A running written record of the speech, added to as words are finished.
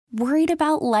Worried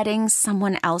about letting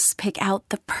someone else pick out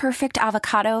the perfect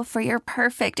avocado for your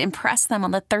perfect impress them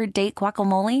on the third date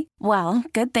guacamole? Well,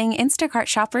 good thing Instacart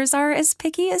shoppers are as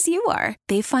picky as you are.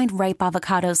 They find ripe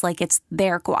avocados like it's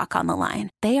their guac on the line.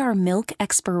 They are milk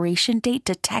expiration date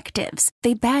detectives.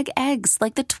 They bag eggs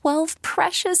like the 12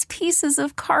 precious pieces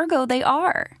of cargo they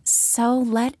are. So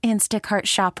let Instacart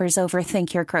shoppers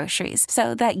overthink your groceries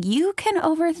so that you can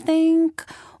overthink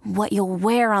what you'll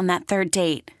wear on that third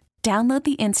date. Download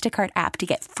the Instacart app to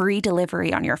get free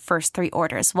delivery on your first 3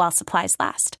 orders while supplies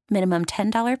last. Minimum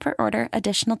 $10 per order.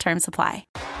 Additional terms apply.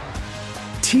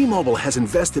 T-Mobile has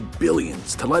invested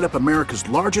billions to light up America's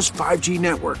largest 5G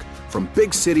network, from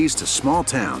big cities to small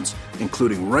towns,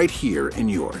 including right here in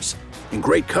yours. And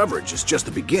great coverage is just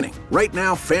the beginning. Right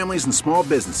now, families and small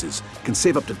businesses can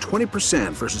save up to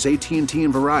 20% versus AT&T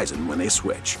and Verizon when they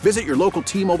switch. Visit your local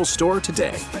T-Mobile store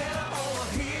today.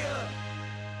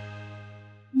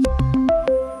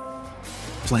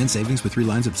 Plan savings with 3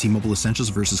 lines of T-Mobile Essentials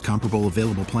versus comparable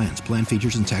available plans. Plan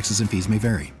features and taxes and fees may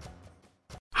vary.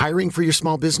 Hiring for your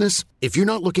small business? If you're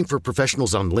not looking for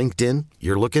professionals on LinkedIn,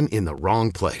 you're looking in the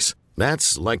wrong place.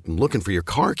 That's like looking for your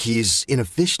car keys in a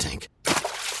fish tank.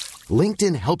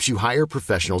 LinkedIn helps you hire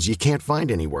professionals you can't find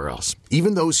anywhere else,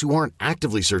 even those who aren't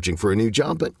actively searching for a new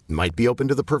job but might be open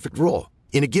to the perfect role.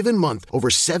 In a given month, over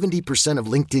 70% of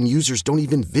LinkedIn users don't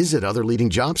even visit other leading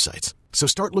job sites. So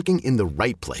start looking in the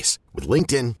right place. With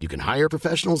LinkedIn, you can hire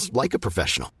professionals like a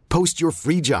professional. Post your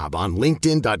free job on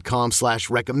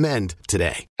linkedin.com/recommend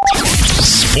today.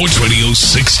 Sports Radio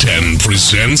 610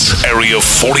 presents Area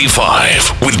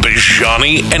 45 with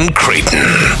Bijani and Creighton.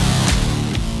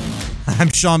 I'm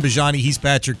Sean Bijani. He's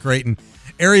Patrick Creighton.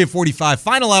 Area 45,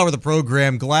 final hour of the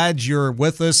program. Glad you're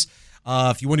with us.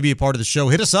 If you want to be a part of the show,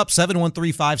 hit us up,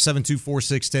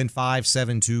 713-572-4610,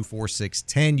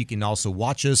 572-4610. You can also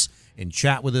watch us and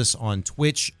chat with us on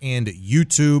Twitch and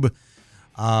YouTube.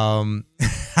 I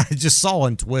just saw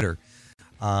on Twitter,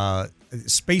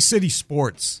 Space City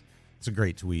Sports. It's a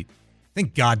great tweet.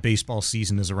 Thank God baseball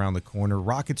season is around the corner.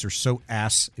 Rockets are so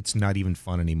ass, it's not even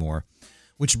fun anymore.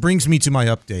 Which brings me to my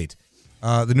update.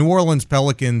 The New Orleans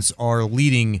Pelicans are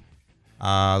leading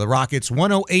the Rockets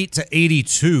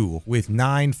 108-82 with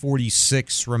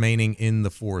 9:46 remaining in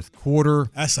the fourth quarter.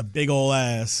 That's a big old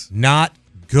ass. Not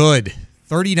good.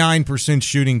 39%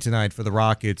 shooting tonight for the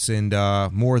Rockets, and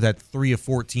more that 3 of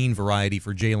 14 variety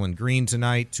for Jalen Green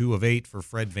tonight. 2 of 8 for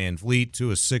Fred VanVleet.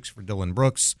 2 of 6 for Dillon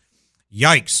Brooks.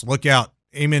 Yikes. Look out.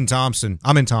 Amin Thompson.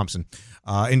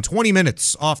 In 20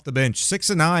 minutes off the bench. 6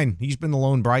 of 9. He's been the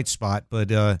lone bright spot, but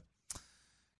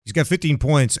he's got 15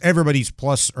 points. Everybody's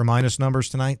plus or minus numbers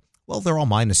tonight. Well, they're all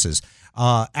minuses.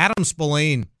 Adam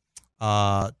Spillane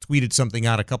tweeted something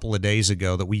out a couple of days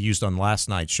ago that we used on last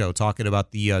night's show, talking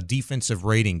about the defensive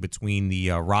rating between the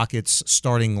Rockets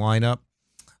starting lineup.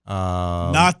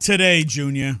 Not today,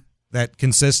 Junior. That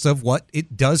consists of what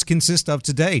it does consist of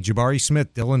today. Jabari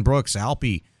Smith, Dillon Brooks,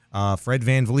 Alpi, Fred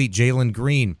VanVleet, Jalen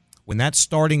Green. When that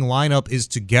starting lineup is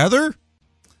together,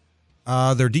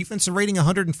 their defensive rating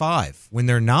 105. When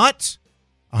they're not,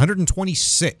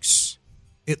 126.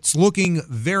 It's looking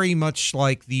very much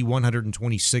like the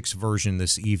 126 version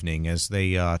this evening as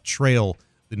they trail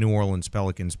the New Orleans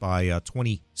Pelicans by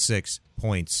 26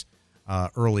 points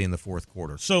early in the fourth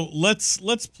quarter. So let's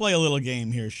play a little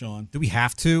game here, Sean. Do we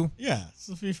have to? Yeah, this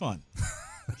will be fun.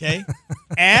 Okay?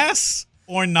 Ass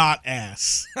or not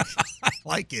ass? I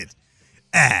like it.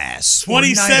 Ass.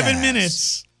 27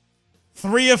 minutes.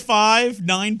 3 of 5,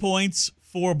 9 points,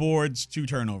 4 boards, 2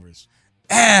 turnovers.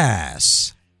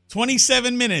 Ass.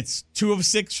 27 minutes, 2 of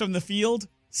 6 from the field,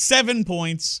 7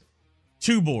 points,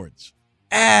 2 boards.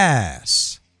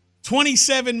 Ass.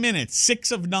 27 minutes,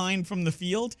 6 of 9 from the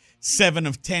field, 7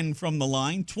 of 10 from the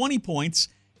line, 20 points,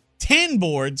 10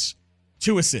 boards,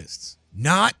 2 assists.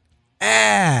 Not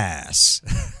ass.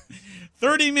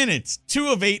 30 minutes, 2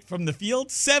 of 8 from the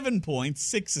field, 7 points,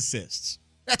 6 assists.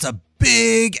 That's a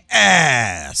big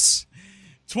ass.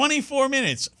 24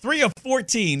 minutes, 3 of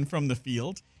 14 from the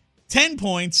field, 10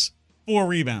 points, 4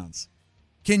 rebounds.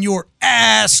 Can your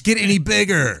ass get any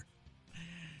bigger?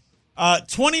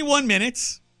 21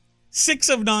 minutes, 6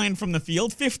 of 9 from the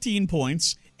field, 15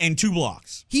 points, and 2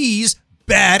 blocks. He's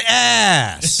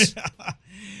badass.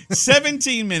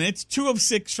 17 minutes, 2 of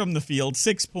 6 from the field,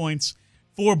 6 points,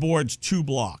 4 boards, 2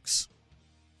 blocks.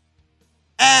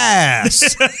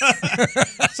 Ass.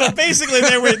 So basically,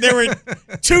 there were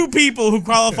 2 people who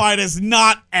qualified as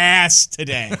not ass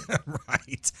today.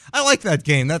 Right. I like that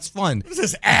game. That's fun. This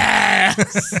is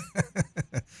ass.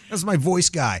 That's my voice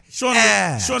guy. Sean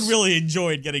really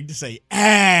enjoyed getting to say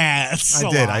ass. I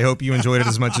did. I hope you enjoyed it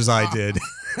as much as I did.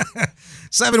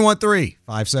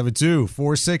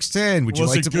 713-572-4610. Would you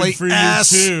Was like it to good play for you, ass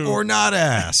too? or not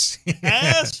ass?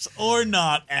 Ass or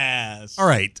not ass? All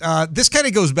right. This kind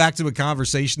of goes back to a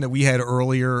conversation that we had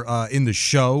earlier in the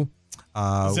show.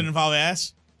 Does it involve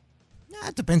ass?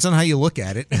 It depends on how you look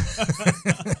at it.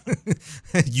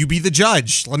 You be the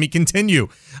judge. Let me continue.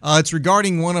 It's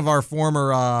regarding one of our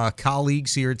former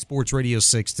colleagues here at Sports Radio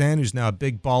 610, who's now a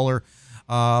big baller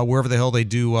wherever the hell they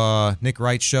do Nick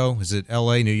Wright's show. Is it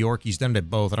L.A., New York? He's done it at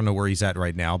both. I don't know where he's at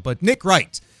right now. But Nick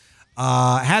Wright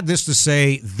had this to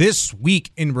say this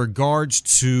week in regards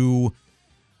to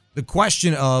the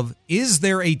question of, is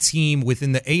there a team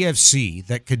within the AFC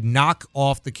that could knock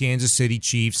off the Kansas City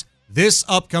Chiefs this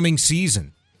upcoming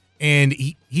season? And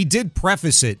he did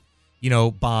preface it,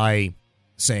 by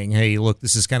saying, hey, look,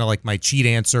 this is kind of like my cheat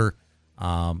answer.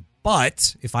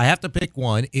 But if I have to pick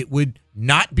one, it would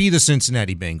not be the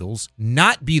Cincinnati Bengals,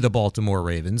 not be the Baltimore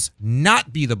Ravens,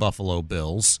 not be the Buffalo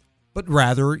Bills, but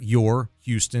rather your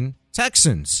Houston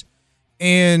Texans.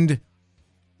 And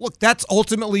look, that's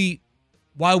ultimately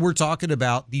why we're talking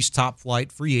about these top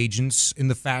flight free agents in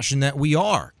the fashion that we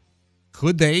are.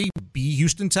 Could they be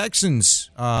Houston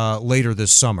Texans later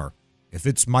this summer? If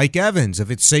it's Mike Evans,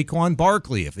 if it's Saquon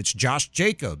Barkley, if it's Josh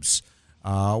Jacobs,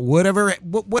 whatever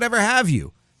have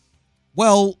you.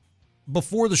 Well,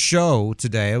 before the show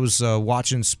today, I was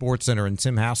watching SportsCenter, and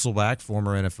Tim Hasselbeck,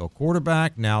 former NFL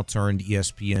quarterback, now turned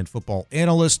ESPN football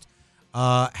analyst,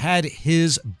 had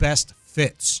his best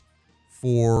fits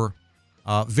for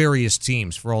various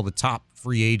teams, for all the top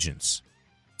free agents.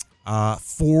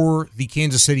 For the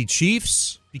Kansas City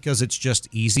Chiefs, because it's just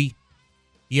easy,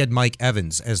 he had Mike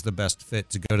Evans as the best fit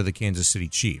to go to the Kansas City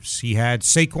Chiefs. He had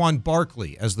Saquon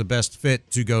Barkley as the best fit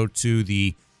to go to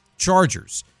the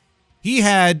Chargers. He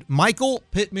had Michael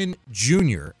Pittman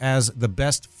Jr. as the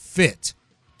best fit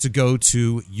to go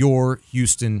to your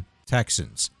Houston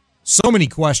Texans. So many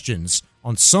questions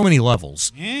on so many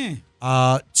levels.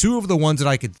 Two of the ones that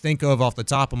I could think of off the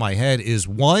top of my head is,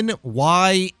 one,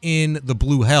 why in the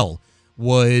blue hell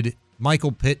would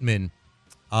Michael Pittman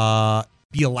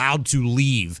be allowed to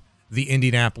leave the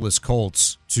Indianapolis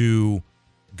Colts to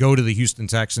go to the Houston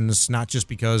Texans? Not just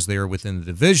because they're within the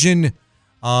division,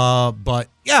 but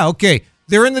yeah, okay.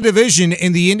 They're in the division,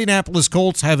 and the Indianapolis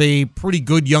Colts have a pretty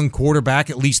good young quarterback,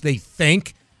 at least they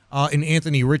think, in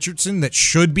Anthony Richardson, that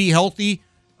should be healthy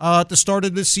at the start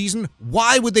of this season.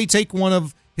 Why would they take one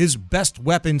of his best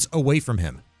weapons away from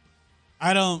him?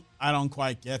 I don't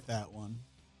quite get that one.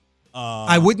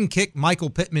 I wouldn't kick Michael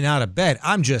Pittman out of bed.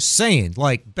 I'm just saying,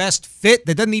 like, best fit,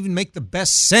 that doesn't even make the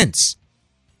best sense.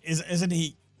 Isn't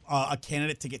he a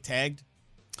candidate to get tagged?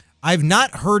 I've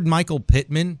not heard Michael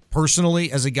Pittman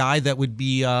personally as a guy that would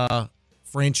be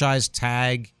franchise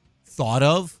tag thought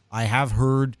of. I have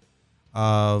heard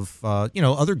of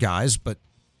other guys, but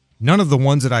none of the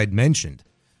ones that I'd mentioned.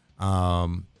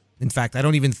 In fact, I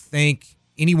don't even think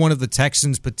any one of the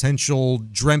Texans' potential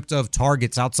dreamt of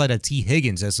targets outside of T.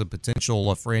 Higgins as a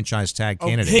potential franchise tag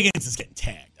candidate. Higgins is getting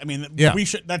tagged. I mean, we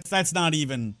should. That's not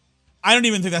even. I don't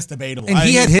even think that's debatable. And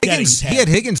he had Higgins. He had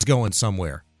Higgins going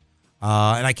somewhere,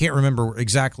 and I can't remember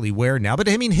exactly where now. But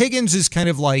I mean, Higgins is kind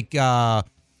of like, you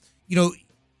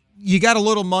got a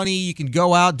little money, you can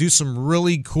go out, do some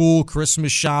really cool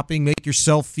Christmas shopping, make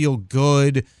yourself feel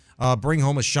good, bring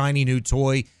home a shiny new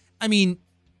toy. I mean,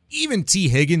 even T.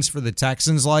 Higgins for the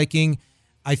Texans' liking,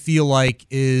 I feel like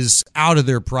is out of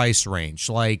their price range.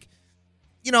 Like,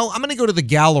 I'm going to go to the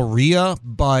Galleria,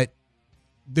 but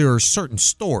there are certain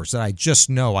stores that I just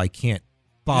know I can't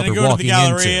bother walking into. We're going to the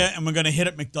Galleria, and we're going to hit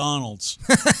at McDonald's.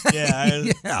 Yeah.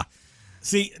 Yeah.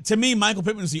 See, to me, Michael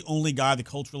Pittman is the only guy the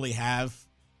Colts really have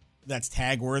that's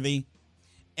tag-worthy.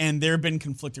 And there have been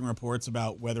conflicting reports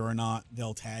about whether or not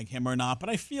they'll tag him or not. But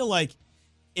I feel like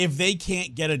if they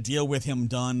can't get a deal with him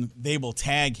done, they will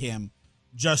tag him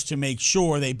just to make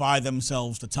sure they buy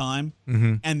themselves the time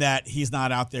and that he's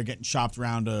not out there getting shopped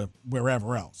around to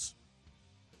wherever else.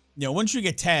 Once you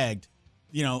get tagged,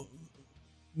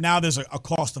 now there's a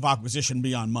cost of acquisition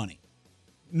beyond money.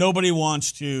 Nobody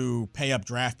wants to pay up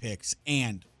draft picks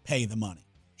and pay the money.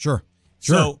 Sure.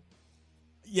 So,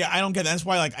 yeah, I don't get that. That's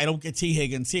why, I don't get T.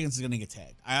 Higgins. T. Higgins is going to get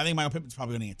tagged. I think Michael Pittman's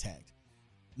probably going to get tagged.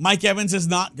 Mike Evans is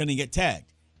not going to get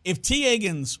tagged. If T.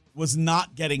 Higgins was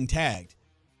not getting tagged,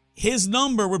 his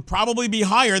number would probably be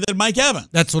higher than Mike Evans.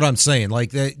 That's what I'm saying.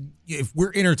 Like, that, if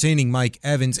we're entertaining Mike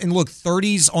Evans, and look,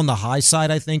 30's on the high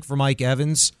side, I think, for Mike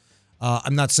Evans.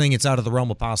 I'm not saying it's out of the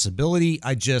realm of possibility.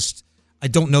 I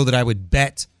don't know that I would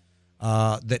bet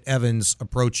that Evans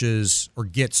approaches or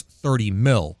gets $30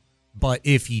 million. But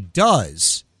if he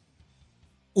does,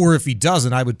 Or if he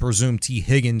doesn't, I would presume T.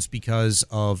 Higgins because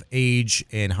of age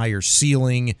and higher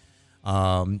ceiling.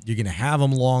 You're going to have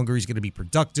him longer. He's going to be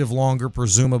productive longer,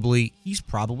 presumably. He's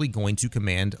probably going to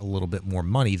command a little bit more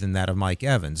money than that of Mike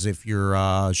Evans. If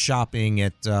you're shopping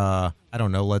at,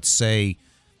 let's say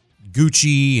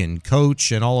Gucci and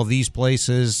Coach and all of these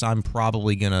places, I'm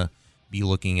probably going to be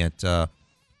looking at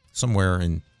somewhere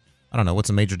in, what's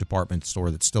a major department store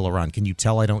that's still around? Can you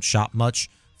tell I don't shop much?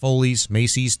 Foley's,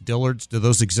 Macy's, Dillard's, do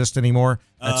those exist anymore?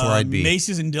 That's where I'd be.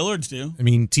 Macy's and Dillard's do. I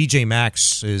mean, TJ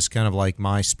Maxx is kind of like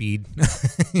my speed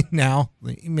now.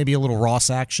 Maybe a little Ross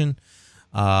action.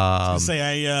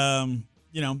 Amazon.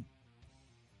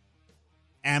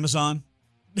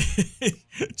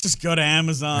 Just go to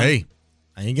Amazon. Hey,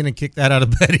 I ain't gonna kick that out of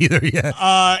bed either yet.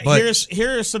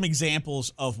 Here are some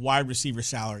examples of wide receiver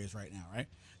salaries right now. Right,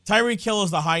 Tyreek Hill is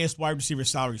the highest wide receiver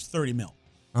salary, is $30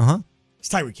 million. It's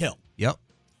Tyreek Hill. Yep.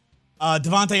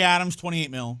 Devontae Adams, $28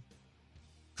 million.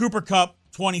 Cooper Kupp,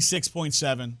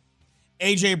 26.7.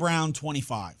 A.J. Brown,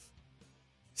 25.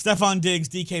 Stephon Diggs,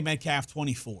 DK Metcalf,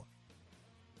 24.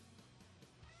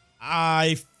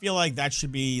 I feel like that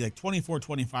should be like 24,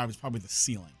 25 is probably the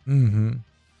ceiling. Mm-hmm.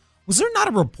 Was there not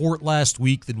a report last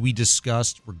week that we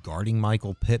discussed regarding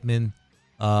Michael Pittman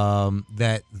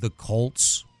that the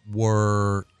Colts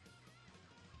were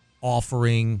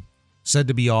said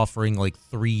to be offering like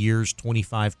 3 years,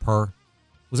 25 per?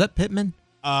 Was that Pittman?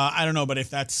 I don't know, but if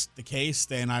that's the case,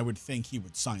 then I would think he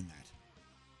would sign that.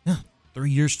 Yeah, 3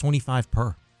 years, 25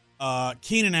 per.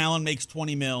 Keenan Allen makes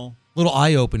 $20 million. Little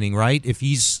eye-opening, right? If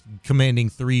he's commanding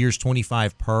 3 years,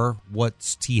 25 per,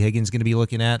 what's T. Higgins going to be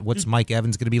looking at? What's Mike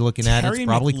Evans going to be looking at? It's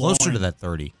probably closer to that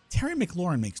 30. Terry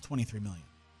McLaurin makes $23 million.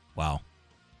 Wow.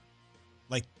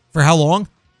 Like, for how long?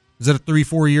 Is it a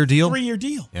 3-4 year deal? 3-year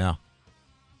deal. Yeah.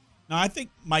 Now, I think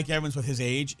Mike Evans, with his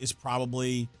age, is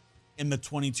probably in the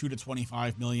 22 to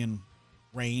 25 million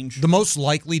range. The most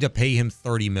likely to pay him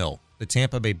 $30 million, the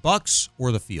Tampa Bay Bucks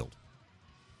or the Field?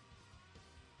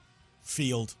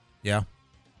 Field. Yeah.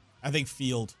 I think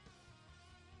Field.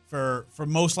 For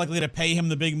most likely to pay him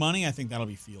the big money, I think that'll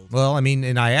be Field. Well, I mean,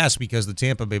 and I ask because the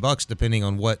Tampa Bay Bucks, depending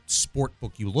on what sport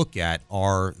book you look at,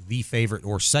 are the favorite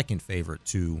or second favorite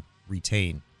to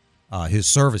retain his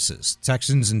services.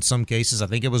 Texans, in some cases, I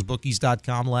think it was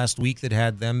bookies.com last week that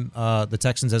had them, the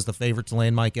Texans as the favorite to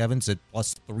land Mike Evans at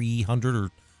plus 300 or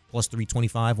plus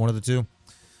 325, one of the two.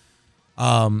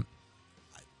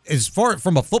 As far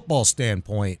from a football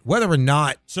standpoint, whether or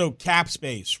not... So cap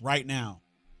space right now,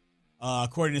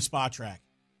 according to Spot Track,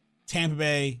 Tampa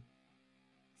Bay,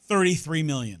 $33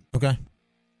 million. Okay.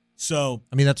 So...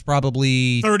 I mean, that's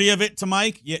probably... 30 of it to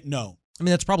Mike? Yeah, no. I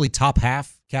mean, that's probably top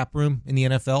half cap room in the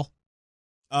NFL.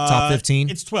 Top 15?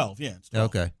 It's 12, yeah. It's 12.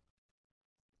 Okay.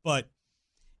 But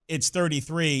it's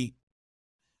 33.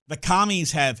 The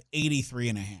Commies have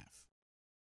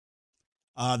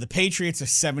 83.5. The Patriots are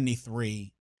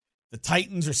 73. The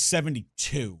Titans are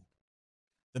 72.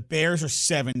 The Bears are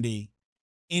 70.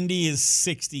 Indy is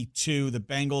 62. The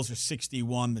Bengals are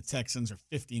 61. The Texans are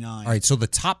 59. All right, so the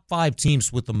top 5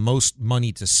 teams with the most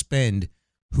money to spend,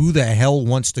 who the hell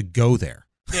wants to go there?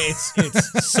 It's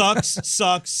sucks.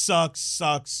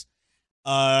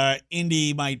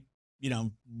 Indy might,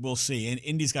 we'll see. And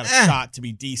Indy's got a shot to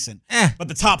be decent. But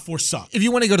the top 4 suck. If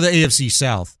you want to go to the AFC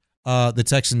South, the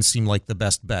Texans seem like the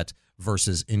best bet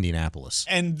versus Indianapolis.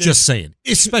 And just saying,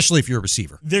 especially if you're a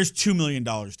receiver. There's $2 million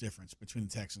difference between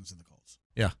the Texans and the Colts.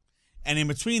 Yeah. And in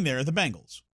between there are the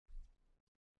Bengals.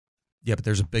 Yeah, but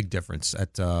there's a big difference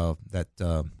at that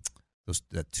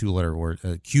 2-letter word,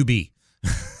 QB.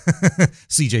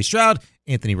 C.J. Stroud,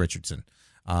 Anthony Richardson.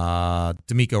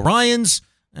 D'Amico Ryans,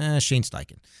 Shane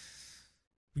Steichen.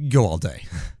 We can go all day.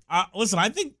 Listen, I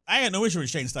think I got no issue with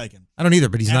Shane Steichen. I don't either,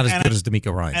 but he's not as good as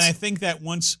D'Amico Ryans. And I think that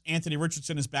once Anthony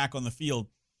Richardson is back on the field,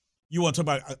 you want to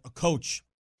talk about a coach,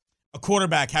 a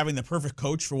quarterback having the perfect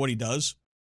coach for what he does.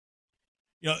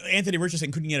 Anthony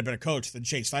Richardson couldn't get a better coach than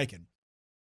Shane Steichen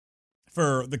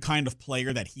for the kind of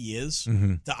player that he is,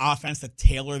 the offense, to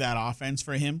tailor that offense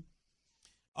for him.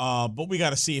 But we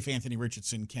got to see if Anthony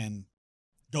Richardson can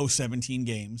go 17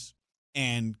 games,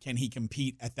 and can he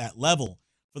compete at that level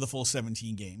for the full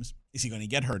 17 games? Is he going to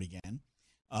get hurt again?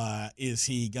 Is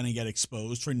he going to get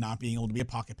exposed for not being able to be a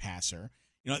pocket passer?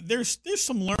 There's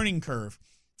some learning curve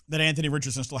that Anthony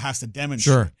Richardson still has to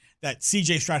demonstrate. Sure. That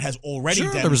C.J. Stroud has already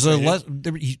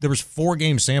demonstrated. There was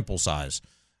 4-game sample size,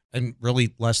 and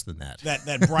really less than that.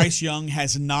 That Bryce Young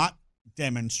has not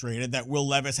demonstrated. That Will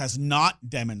Levis has not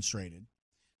demonstrated.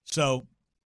 So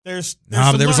there was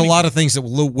a lot of things that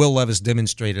Will Levis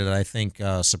demonstrated that I think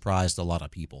surprised a lot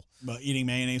of people. But eating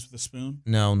mayonnaise with a spoon?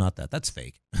 No, not that. That's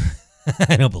fake.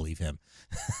 I don't believe him.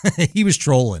 He was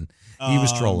trolling. He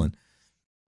was trolling.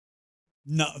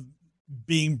 No,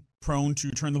 being prone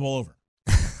to turn the ball over.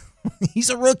 He's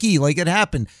a rookie. Like, it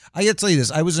happened. I got to tell you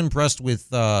this. I was impressed with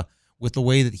the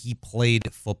way that he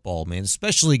played football, man,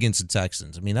 especially against the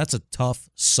Texans. I mean, that's a tough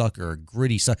sucker,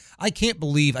 gritty sucker. I can't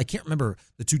remember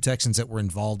the two Texans that were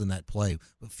involved in that play.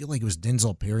 I feel like it was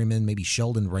Denzel Perryman, maybe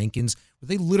Sheldon Rankins, but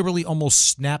they literally almost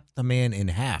snapped the man in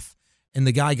half, and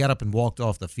the guy got up and walked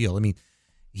off the field. I mean,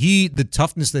 the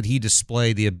toughness that he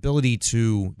displayed, the ability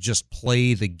to just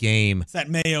play the game, it's that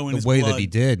Mayo in the his way blood. that he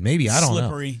did. Maybe, I don't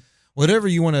Slippery. know. Whatever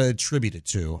you want to attribute it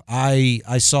to, I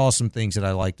saw some things that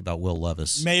I liked about Will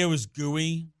Levis. Mayo is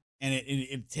gooey, and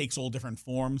it takes all different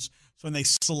forms. So when they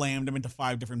slammed him into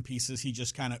 5 different pieces, he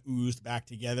just kind of oozed back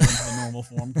together into the normal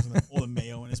form because of all the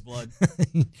mayo in his blood.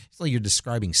 It's like you're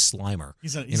describing Slimer.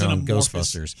 He's an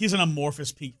Ghostbusters. He's an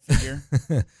amorphous figure.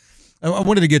 I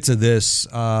wanted to get to this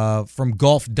from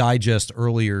Golf Digest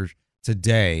earlier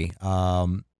today.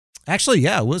 Actually,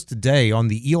 yeah, it was today on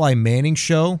the Eli Manning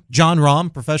show. John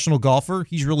Rahm, professional golfer,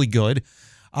 he's really good.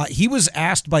 He was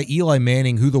asked by Eli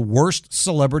Manning who the worst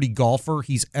celebrity golfer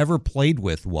he's ever played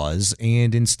with was,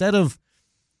 and instead of,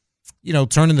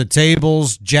 turning the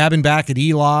tables, jabbing back at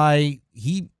Eli,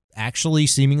 he actually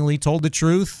seemingly told the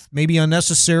truth, maybe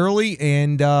unnecessarily,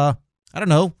 and I don't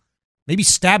know, maybe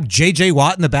stabbed J.J.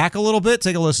 Watt in the back a little bit.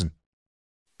 Take a listen.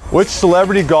 Which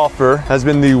celebrity golfer has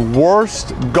been the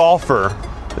worst golfer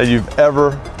that you've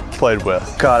ever played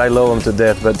with? God, I love him to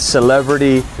death, but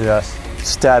celebrity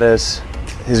status,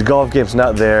 his golf game's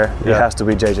not there. It has to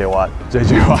be J.J. Watt.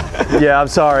 J.J. Watt. Yeah, I'm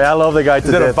sorry. I love the guy to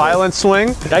death. Is it a violent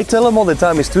swing? I tell him all the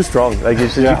time he's too strong. Like, you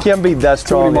can't be that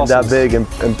strong and that big and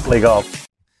play golf.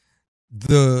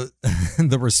 The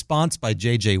response by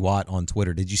J.J. Watt on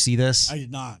Twitter. Did you see this? I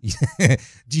did not. Do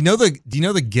you know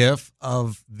the GIF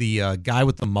of the guy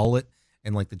with the mullet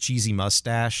and like the cheesy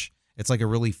mustache? It's like a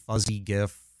really fuzzy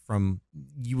GIF from,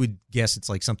 you would guess it's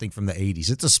like something from the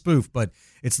 80s. It's a spoof, but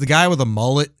it's the guy with a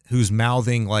mullet who's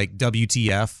mouthing like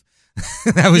WTF.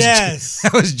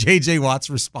 That was J.J. Watt's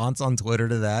response on Twitter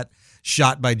to that,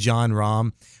 shot by John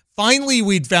Rahm. Finally,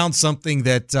 we'd found something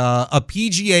that a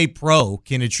PGA pro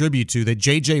can attribute to, that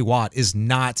J.J. Watt is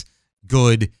not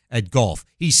good at golf.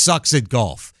 He sucks at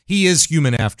golf. He is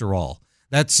human after all.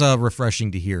 That's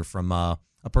refreshing to hear from a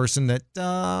person that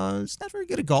is not very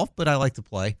good at golf, but I like to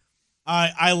play.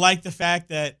 I like the fact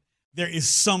that there is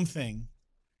something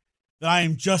that I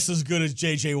am just as good as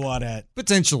J.J. Watt at.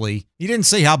 Potentially. He didn't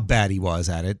say how bad he was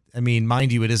at it. I mean,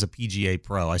 mind you, it is a PGA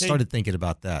pro. I started thinking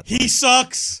about that. He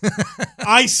sucks.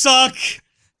 I suck.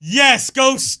 Yes,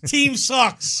 team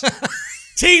sucks.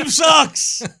 Team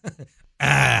sucks.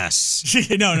 Ass.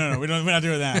 No. We're not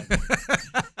doing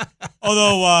that.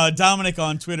 Although Dominic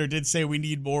on Twitter did say we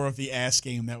need more of the ass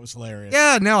game. That was hilarious.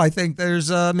 Yeah, no, I think there's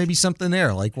maybe something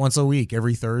there, like once a week,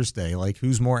 every Thursday. Like,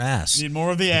 who's more ass? Need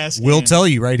more of the ass game. We'll tell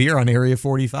you right here on Area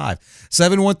 45.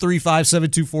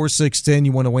 713-572-4610.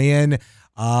 You want to weigh in?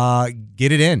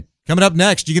 Get it in. Coming up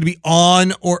next, you're going to be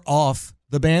on or off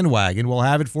the bandwagon. We'll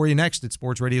have it for you next at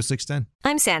Sports Radio 610.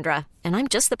 I'm Sandra, and I'm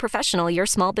just the professional your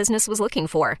small business was looking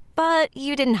for. But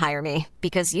you didn't hire me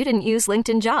because you didn't use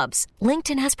LinkedIn Jobs.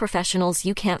 LinkedIn has professionals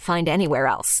you can't find anywhere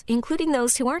else, including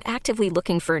those who aren't actively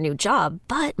looking for a new job,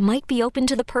 but might be open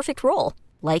to the perfect role,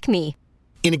 like me.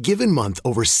 In a given month,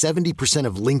 over 70%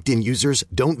 of LinkedIn users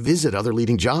don't visit other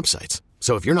leading job sites.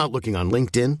 So if you're not looking on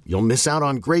LinkedIn, you'll miss out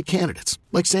on great candidates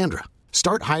like Sandra.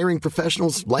 Start hiring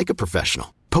professionals like a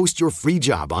professional. Post your free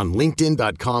job on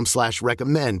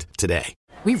linkedin.com/recommend today.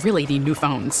 We really need new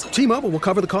phones. T-Mobile will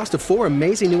cover the cost of 4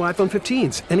 amazing new iPhone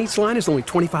 15s, and each line is only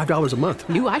 $25 a month.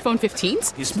 New iPhone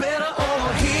 15s? It's better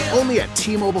over here. Only at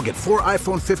T-Mobile, get 4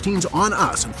 iPhone 15s on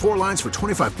us and 4 lines for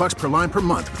 $25 per line per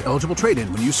month with eligible trade-in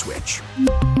when you switch.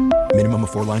 Minimum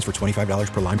of 4 lines for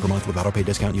 $25 per line per month with autopay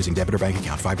discount using debit or bank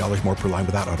account. $5 more per line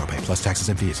without autopay, plus taxes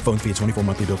and fees. Phone fee at 24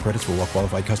 monthly bill credits for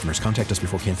well-qualified customers. Contact us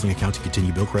before canceling account to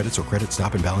continue bill credits or credit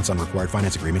stop and balance on required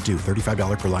finance agreement due.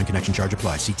 $35 per line connection charge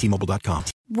applies. See T-Mobile.com.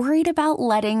 Worried about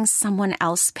letting someone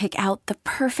else pick out the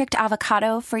perfect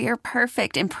avocado for your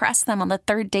perfect impress them on the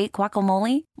third date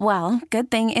guacamole? Well, good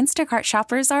thing Instacart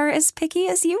shoppers are as picky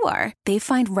as you are. They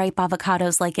find ripe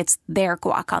avocados like it's their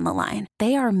guac on the line.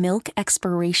 They are milk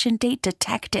expiration date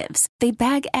detectives. They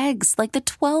bag eggs like the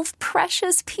 12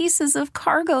 precious pieces of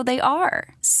cargo they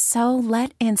are. So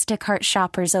let Instacart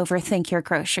shoppers overthink your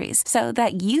groceries so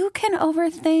that you can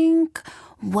overthink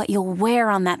what you'll wear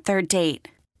on that third date.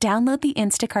 Download the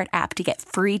Instacart app to get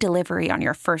free delivery on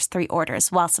your first 3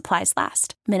 orders while supplies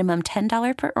last. Minimum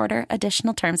 $10 per order.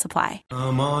 Additional terms apply.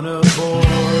 I'm on a board.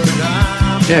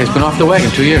 Yeah, he's been off the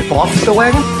wagon 2 years. Off the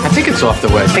wagon? I think it's off the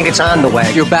wagon. I think it's on the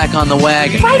wagon. You're back on the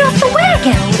wagon. Right off the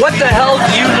wagon. What the hell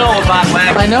do you know about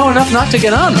wagons? I know enough not to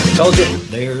get on them. Told you.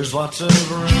 There's lots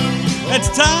of room. It's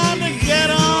time to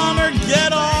get on or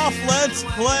get off. Let's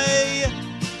play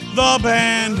the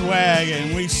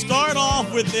bandwagon. We start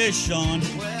off with this, Sean.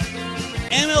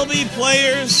 MLB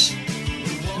players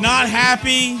not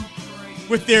happy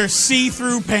with their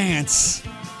see-through pants.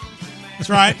 That's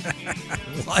right.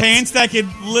 Pants that could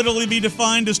literally be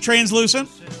defined as translucent.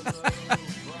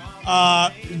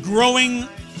 Growing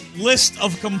list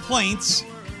of complaints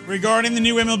regarding the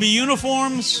new MLB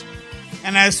uniforms.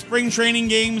 And as spring training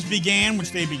games began,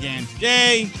 which they began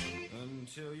today,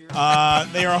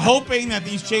 they are hoping that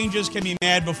these changes can be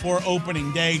made before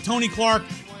opening day. Tony Clark,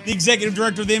 the executive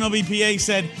director of the MLBPA,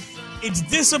 said, "It's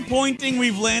disappointing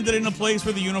we've landed in a place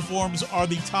where the uniforms are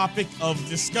the topic of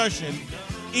discussion.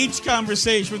 Each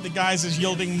conversation with the guys is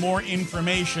yielding more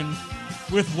information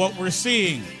with what we're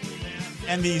seeing."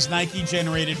 And these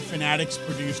Nike-generated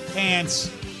Fanatics-produced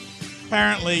pants,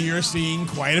 apparently you're seeing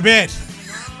quite a bit.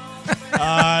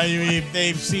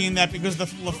 They've seen that because the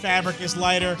fabric is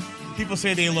lighter. People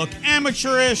say they look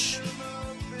amateurish.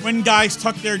 When guys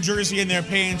tuck their jersey in their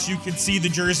pants, you can see the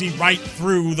jersey right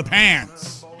through the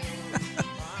pants.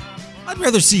 I'd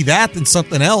rather see that than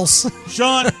something else.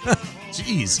 Sean,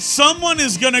 jeez. Someone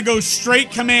is going to go straight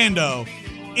commando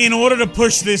in order to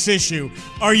push this issue.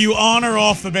 Are you on or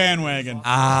off the bandwagon?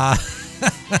 I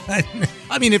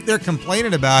mean, if they're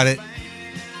complaining about it,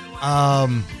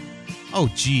 oh,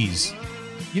 geez.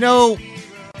 You know,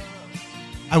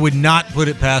 I would not put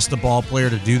it past a ball player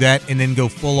to do that and then go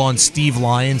full-on Steve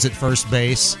Lyons at first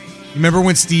base. You remember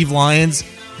when Steve Lyons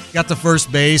got to first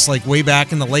base, like way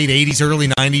back in the late 80s, early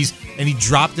 90s, and he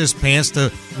dropped his pants to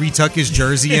retuck his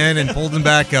jersey in and pulled them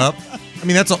back up? I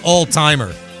mean, that's an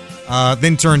all-timer.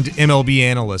 Then turned MLB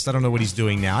analyst. I don't know what he's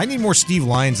doing now. I need more Steve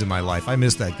Lyons in my life. I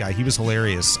miss that guy. He was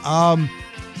hilarious.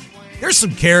 There's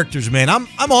some characters, man. I'm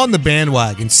on the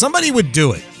bandwagon. Somebody would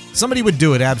do it. Somebody would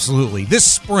do it, absolutely. This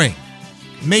spring.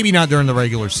 Maybe not during the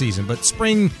regular season, but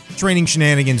spring training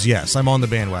shenanigans, yes. I'm on the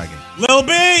bandwagon. Lil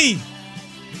B!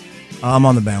 I'm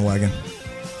on the bandwagon.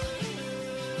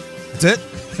 That's it?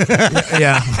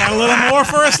 Yeah. Got a little more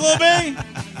for us, Lil B?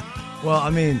 Well,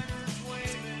 I mean,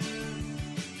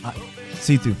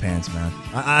 see-through pants, man.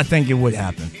 I think it would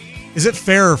happen. Is it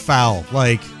fair or foul?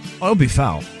 Like, oh, it'll be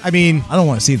foul. I mean, I don't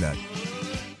want to see that.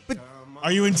 But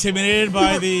are you intimidated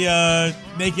by the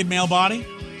naked male body?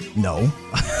 No.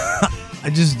 I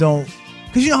just don't.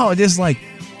 Because you know how it is, like,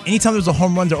 anytime there's a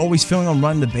home run, they're always feeling on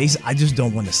running the base. I just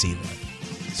don't want to see that.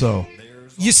 So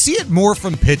you see it more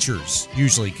from pitchers,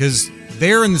 usually, because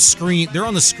they're on the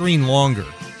screen longer,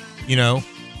 you know?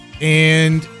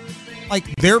 And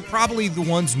like, they're probably the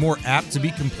ones more apt to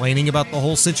be complaining about the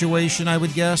whole situation, I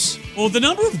would guess. Well, the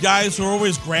number of guys who are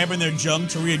always grabbing their junk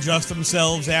to readjust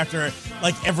themselves after,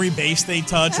 like, every base they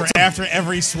touch or after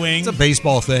every swing. It's a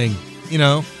baseball thing, you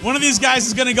know? One of these guys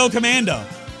is going to go commando.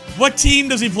 What team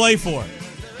does he play for?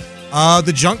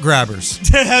 The junk grabbers.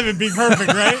 That would be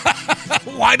perfect, right?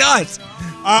 Why not?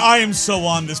 I am so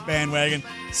on this bandwagon.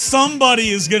 Somebody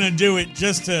is going to do it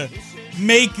just to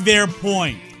make their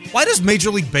point. Why does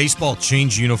Major League Baseball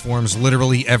change uniforms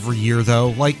literally every year, though?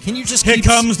 Like, can you just Here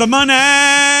comes the money!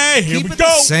 Here we keep it go!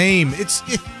 the same.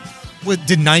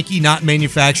 Did Nike not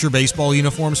manufacture baseball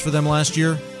uniforms for them last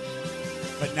year?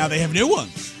 But now they have new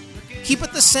ones. Keep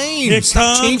it the same. Here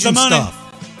Stop comes changing the money. stuff.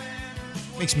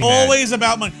 Makes me Always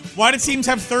about money. Why do teams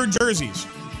have third jerseys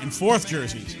and fourth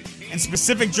jerseys and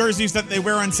specific jerseys that they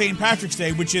wear on St. Patrick's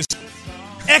Day, which is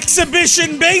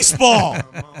exhibition baseball?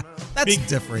 That's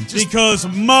different. Because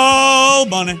more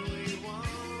money.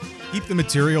 Keep the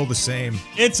material the same.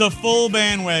 It's a full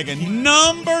bandwagon.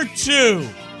 Number 2.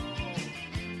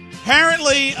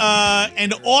 Apparently,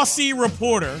 an Aussie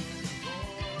reporter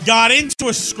got into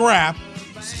a scrap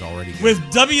with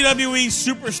WWE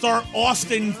superstar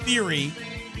Austin Theory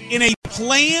in a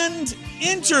planned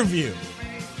interview.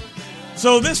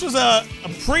 So this was a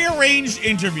prearranged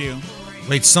interview.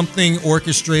 Wait, something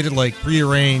orchestrated, like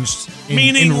prearranged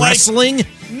Meaning in like, wrestling?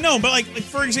 No, but like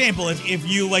for example, if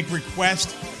you like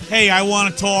request, hey, I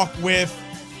want to talk with,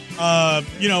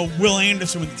 Will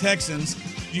Anderson with the Texans,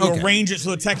 you arrange it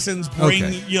so the Texans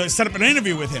set up an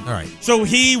interview with him. All right. So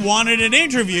he wanted an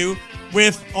interview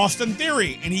with Austin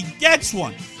Theory, and he gets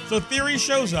one. So Theory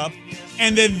shows up,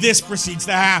 and then this proceeds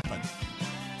to happen.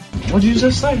 What'd you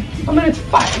just say? I mean, it's a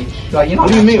fight. Like, What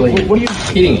do you mean? What are you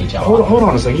hitting each other? Hold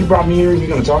on a second. You brought me here. You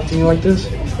gonna talk to me like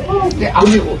this? Yeah,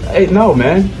 Hey, no,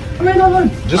 man. I mean, no.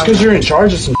 Just because you're in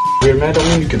charge of some here, man, don't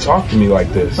mean you can talk to me like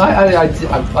this. I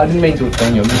didn't mean to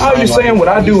offend you. Oh, you're saying what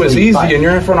I do is easy, and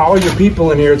you're in front of all your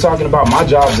people in here talking about my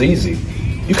job's easy.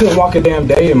 You couldn't walk a damn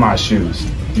day in my shoes.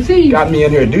 Got me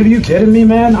in here. Dude, are you kidding me,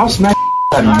 man? I'll smack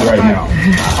out of you right now.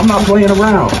 I'm not playing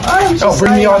around. Oh,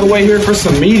 bring me all the way here for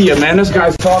some media, man. This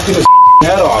guy's talking his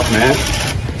head off, man.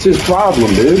 It's his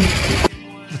problem, dude.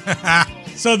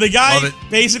 So the guy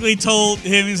basically told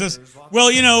him, he says, well,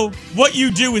 what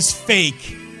you do is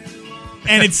fake.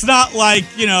 And it's not like,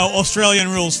 Australian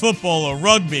rules football or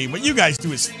rugby. What you guys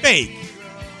do is fake.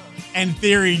 And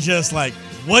Theory just like,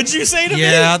 what'd you say to me?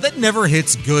 Yeah, that never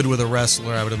hits good with a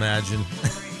wrestler, I would imagine.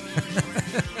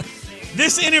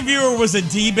 This interviewer was a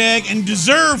D-bag and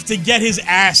deserved to get his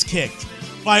ass kicked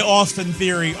by Austin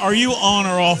Theory. Are you on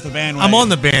or off the bandwagon? I'm on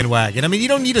the bandwagon. I mean, you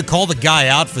don't need to call the guy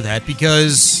out for that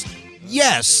because,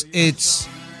 yes, it's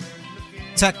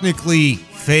technically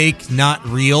fake, not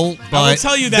real, but I will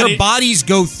tell you that their bodies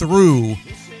go through,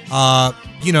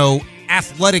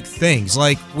 athletic things.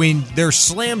 Like when they're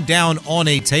slammed down on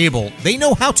a table, they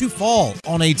know how to fall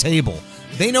on a table.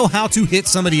 They know how to hit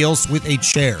somebody else with a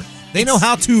chair. They know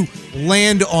how to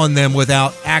land on them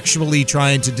without actually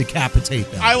trying to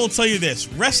decapitate them. I will tell you this.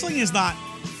 Wrestling is not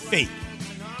fake.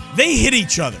 They hit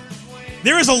each other.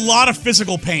 There is a lot of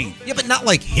physical pain. Yeah, but not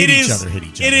like hit each other.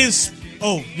 It is.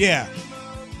 Oh, yeah.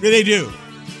 They do.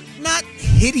 Not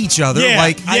hit each other. Yeah,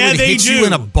 like I would hit you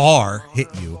in a bar, hit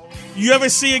you. You ever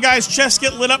see a guy's chest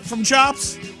get lit up from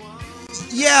chops?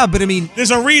 Yeah, but I mean,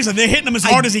 there's a reason. They're hitting him as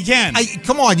hard as he can.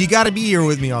 Come on, you got to be here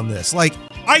with me on this. Like,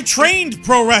 I trained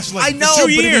pro wrestling I know, for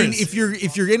 2 but years. I mean,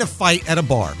 if you're in a fight at a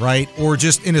bar, right, or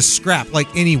just in a scrap, like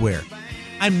anywhere,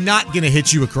 I'm not gonna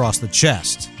hit you across the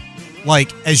chest,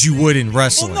 like as you would in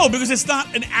wrestling. Well, no, because it's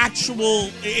not an actual.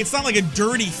 It's not like a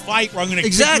dirty fight where I'm gonna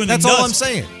kick you in the That's nuts. all I'm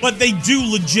saying. But they do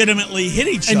legitimately hit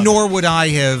each other. And nor would I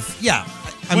have. Yeah,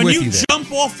 I'm when with you you there.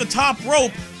 jump off the top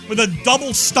rope with a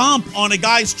double stomp on a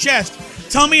guy's chest,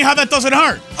 tell me how that doesn't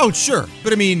hurt. Oh, sure,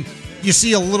 but I mean, you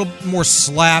see a little more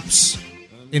slaps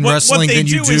in wrestling than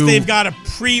you do. What they do is they've got a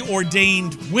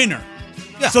preordained winner.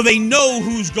 Yeah. So they know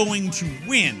who's going to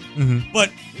win. Mm-hmm. But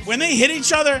when they hit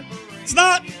each other, it's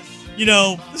not,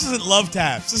 this isn't love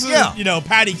taps. This isn't,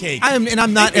 patty cake. I'm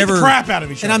not they beat ever the crap out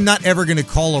of each and other. I'm not ever going to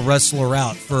call a wrestler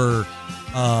out for,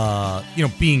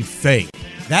 being fake.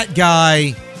 That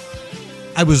guy,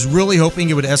 I was really hoping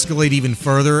it would escalate even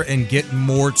further and get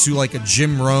more to like a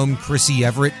Jim Rome, Chrissy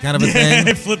Everett kind of a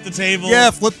thing. Flip the table.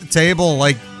 Yeah, flip the table,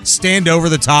 like stand over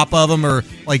the top of him or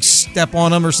like step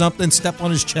on him or something, step on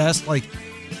his chest. Like,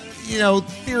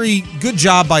 Theory, good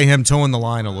job by him towing the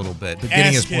line a little bit, but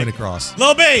getting his point across.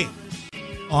 Lil B.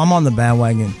 Oh, I'm on the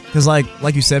bandwagon because,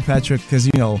 like you said, Patrick, because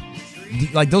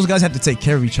like those guys have to take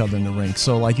care of each other in the ring.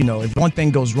 So, like if one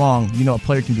thing goes wrong, a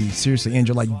player can be seriously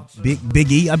injured. Like Big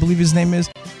E, I believe his name is.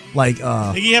 Like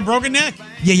Big E had broken neck.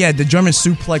 Yeah, the German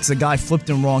suplex. The guy flipped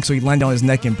him wrong, so he landed on his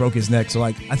neck and broke his neck. So,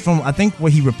 like I think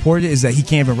what he reported is that he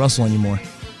can't even wrestle anymore.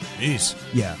 Jeez.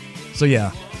 Yeah. So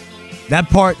yeah. That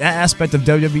aspect of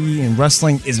WWE and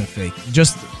wrestling isn't fake.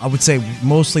 Just, I would say,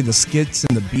 mostly the skits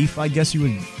and the beef, I guess you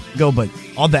would go. But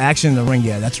all the action in the ring,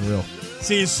 yeah, that's real.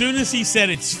 See, as soon as he said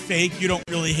it's fake, you don't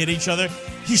really hit each other,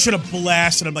 he should have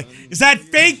blasted him. Like, is that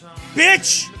fake,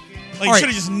 bitch? Like, All right. should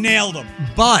have just nailed him.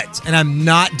 But, and I'm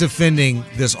not defending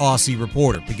this Aussie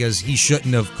reporter because he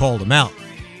shouldn't have called him out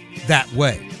that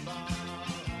way.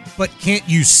 But can't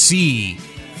you see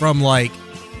from, like,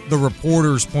 the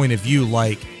reporter's point of view,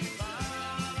 like,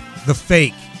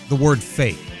 the word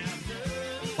fake.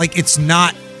 Like, it's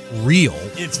not real.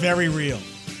 It's very real.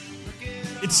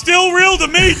 It's still real to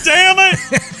me, damn it!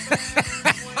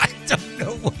 I don't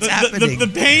know what's happening. The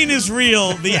pain is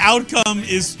real. The outcome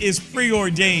is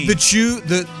preordained.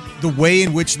 The way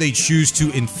in which they choose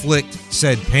to inflict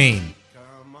said pain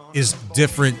is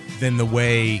different than the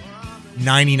way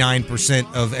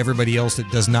 99% of everybody else that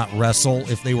does not wrestle,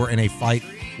 if they were in a fight,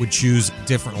 would choose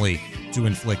differently to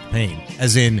inflict pain.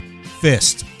 As in,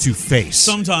 fist to face.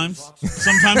 Sometimes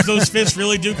those fists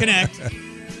really do connect.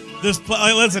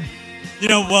 Listen,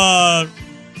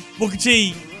 Booker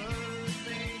T,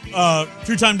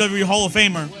 two-time WWE Hall of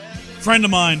Famer, friend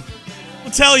of mine, will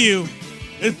tell you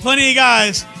there's plenty of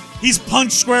guys he's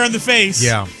punched square in the face.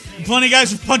 Yeah. And plenty of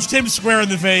guys who've punched him square in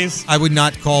the face. I would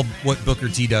not call what Booker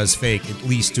T does fake, at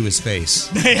least to his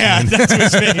face. Yeah, that's to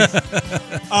his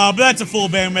face. But that's a full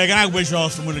bandwagon. I wish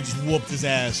Austin would have just whooped his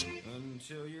ass.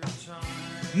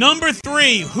 Number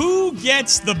 3, who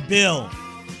gets the bill?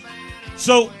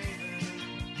 So,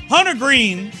 Hunter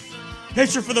Green,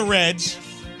 pitcher for the Reds,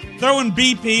 throwing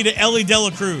BP to Ellie De La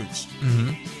Cruz.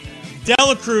 De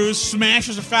La Cruz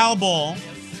smashes a foul ball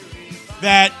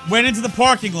that went into the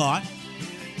parking lot,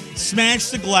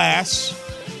 smashed the glass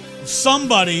of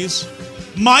somebody's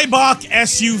Maybach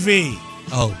SUV.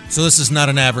 Oh, so this is not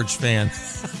an average fan.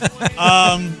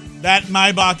 That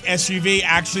Maybach SUV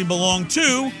actually belonged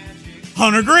to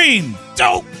Hunter Green.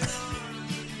 Dope!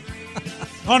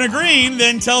 Hunter Green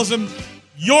then tells him,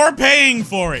 "You're paying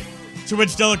for it." To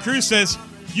which De La Cruz says,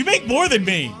 "You make more than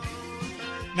me."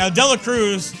 Now, De La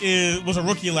Cruz was a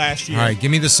rookie last year. All right,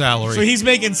 give me the salary. So he's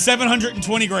making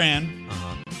 $720,000.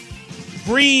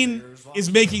 Green is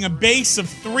making a base of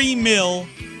 $3 million.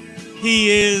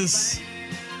 He is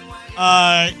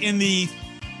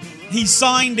he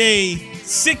signed a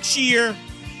 6-year,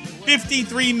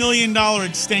 $53 million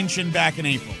extension back in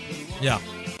April. Yeah.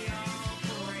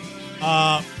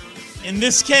 In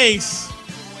this case,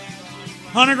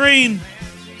 Hunter Green,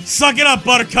 suck it up,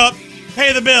 Buttercup.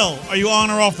 Pay the bill. Are you on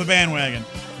or off the bandwagon?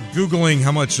 Googling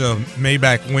how much a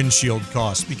Maybach windshield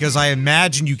costs, because I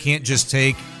imagine you can't just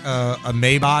take a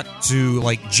Maybach to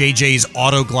like JJ's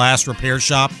Auto Glass Repair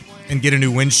Shop and get a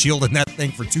new windshield in that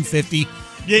thing for $250.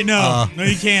 Yeah, no,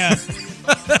 you can't.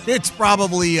 It's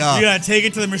probably you gotta take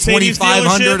it to the Mercedes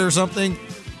 $2,500 or something.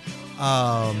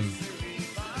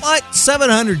 But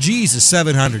 700 G's is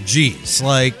 700 G's.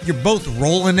 Like, you're both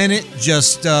rolling in it.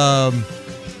 Just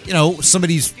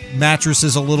somebody's mattress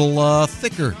is a little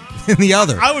thicker than the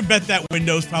other. I would bet that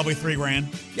window's probably $3,000.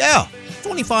 Yeah,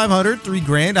 $2,500,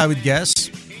 $3,000, I would guess.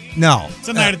 No, It's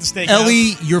a night at the steakhouse.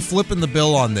 Ellie, you're flipping the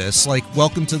bill on this. Like,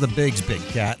 welcome to the bigs, big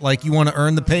cat. Like, you want to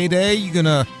earn the payday? You're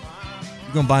gonna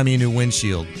buy me a new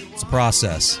windshield. It's a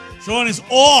process. Sean is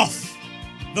off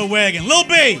the wagon. Lil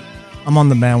B. I'm on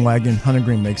the bandwagon. Hunter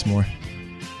Green makes more.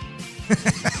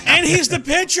 And he's the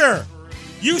pitcher.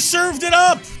 You served it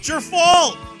up. It's your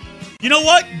fault. You know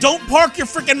what? Don't park your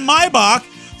freaking Maybach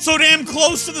so damn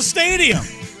close to the stadium.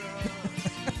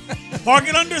 Park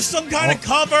it under some kind of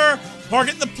cover. Park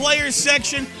it in the players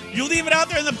section. You leave it out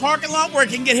there in the parking lot where it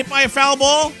can get hit by a foul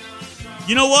ball.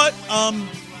 You know what?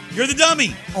 You're the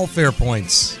dummy. All fair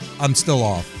points. I'm still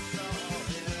off.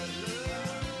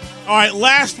 All right,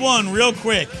 last one real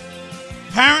quick.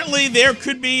 Apparently, there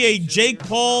could be a Jake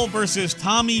Paul versus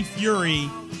Tommy Fury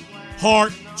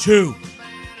Part 2.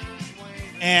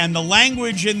 And the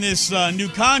language in this new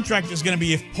contract is going to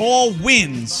be if Paul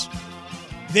wins,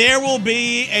 there will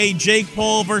be a Jake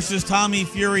Paul versus Tommy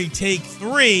Fury Take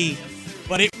 3,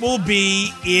 but it will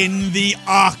be in the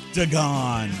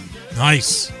Octagon.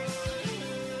 Nice.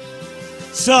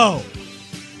 So,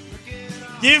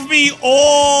 give me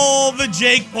all the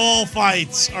Jake Paul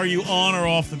fights. Are you on or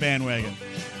off the bandwagon?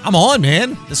 I'm on,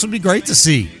 man. This would be great to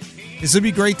see.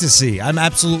 I'm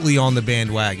absolutely on the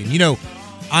bandwagon. You know,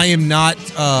 I am not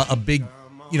a big,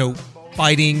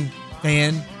 fighting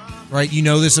fan, right? You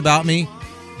know this about me,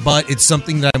 but it's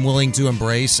something that I'm willing to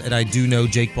embrace, and I do know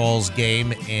Jake Paul's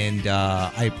game, and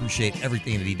I appreciate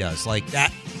everything that he does. Like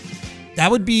that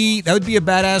would be a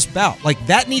badass bout. Like,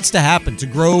 that needs to happen to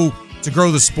grow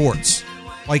the sports.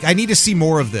 Like, I need to see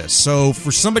more of this. So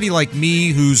for somebody like me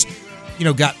who's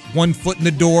got one foot in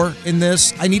the door in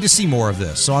this, I need to see more of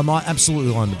this. So I'm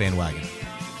absolutely on the bandwagon.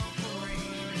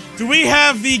 Do we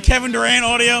have the Kevin Durant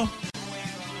audio?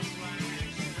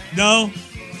 No?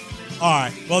 All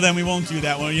right. Well, then we won't do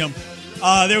that one.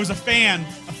 There was a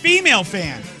female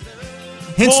fan.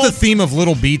 Hence the theme of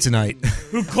Little B tonight.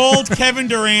 Who called Kevin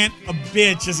Durant a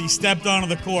bitch as he stepped onto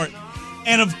the court.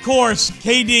 And, of course,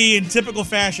 KD, in typical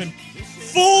fashion,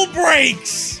 full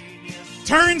breaks,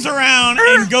 turns around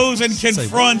and goes and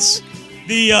confronts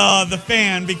the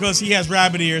fan because he has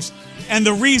rabbit ears. And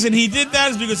the reason he did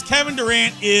that is because Kevin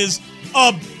Durant is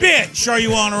a bitch. Are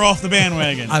you on or off the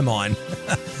bandwagon? I'm on.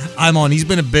 I'm on. He's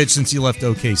been a bitch since he left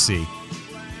OKC.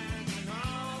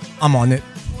 I'm on it.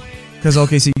 Because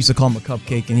OKC used to call him a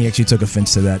cupcake, and he actually took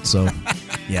offense to that. So,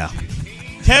 yeah.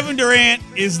 Kevin Durant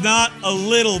is not a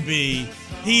little B.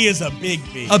 He is a big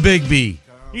B. A big B.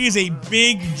 He is a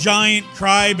big, giant,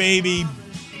 crybaby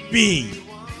B.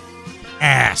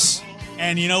 Ass.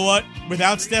 And you know what?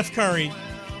 Without Steph Curry,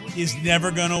 he's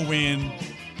never going to win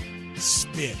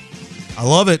spit. I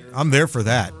love it. I'm there for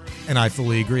that. And I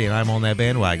fully agree, and I'm on that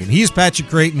bandwagon. He's Patrick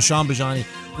Creighton, Sean Bajani.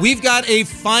 We've got a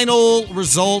final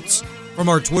results from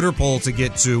our Twitter poll to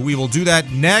get to. We will do that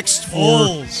next for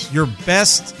polls. Your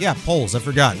best. Yeah, polls. I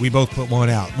forgot. We both put one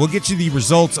out. We'll get you the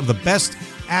results of the best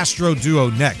Astro duo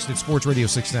next. It's Sports Radio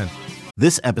 610.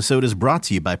 This episode is brought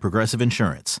to you by Progressive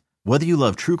Insurance. Whether you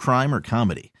love true crime or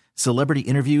comedy, celebrity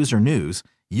interviews or news,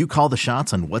 you call the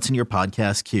shots on what's in your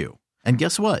podcast queue. And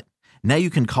guess what? Now you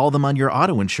can call them on your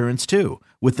auto insurance too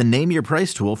with the Name Your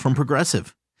Price tool from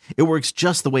Progressive. It works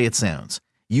just the way it sounds.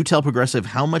 You tell Progressive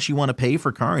how much you want to pay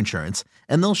for car insurance,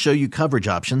 and they'll show you coverage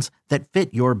options that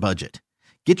fit your budget.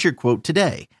 Get your quote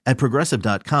today at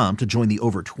Progressive.com to join the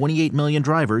over 28 million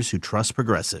drivers who trust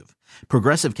Progressive.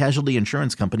 Progressive Casualty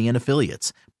Insurance Company and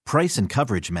Affiliates. Price and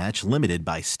coverage match limited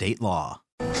by state law.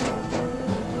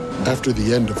 After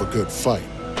the end of a good fight,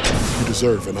 you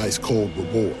deserve an ice-cold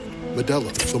reward.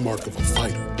 Modelo is the mark of a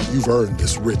fighter. You've earned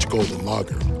this rich golden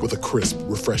lager with a crisp,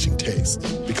 refreshing taste.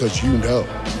 Because you know,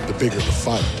 the bigger the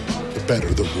fight, the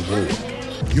better the reward.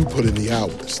 You put in the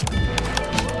hours,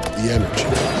 the energy,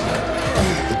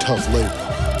 the tough labor.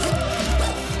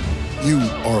 You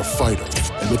are a fighter,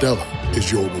 and Modelo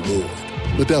is your reward.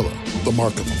 Modelo, the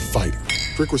mark of a fighter.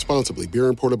 Drink responsibly. Beer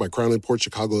imported by Crown Imports,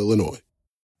 Chicago, Illinois.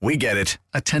 We get it.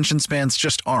 Attention spans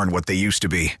just aren't what they used to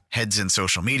be. Heads in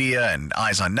social media and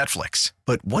eyes on Netflix.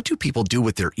 But what do people do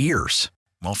with their ears?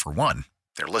 Well, for one,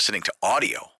 they're listening to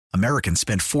audio. Americans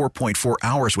spend 4.4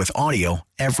 hours with audio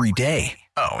every day.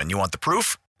 Oh, and you want the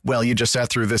proof? Well, you just sat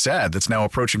through this ad that's now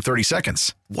approaching 30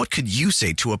 seconds. What could you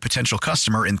say to a potential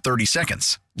customer in 30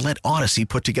 seconds? Let Odyssey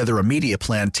put together a media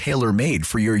plan tailor-made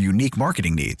for your unique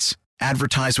marketing needs.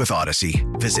 Advertise with Odyssey.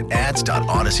 Visit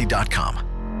ads.odyssey.com.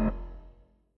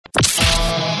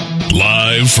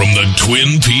 Live from the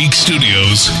Twin Peaks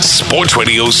studios, Sports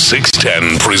Radio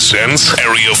 610 presents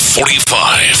Area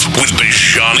 45 with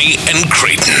Bishani and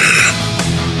Creighton.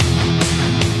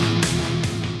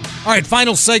 All right,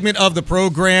 final segment of the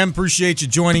program. Appreciate you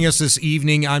joining us this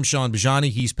evening. I'm Sean Bajani.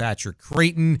 He's Patrick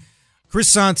Creighton. Chris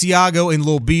Santiago and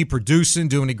Lil B producing,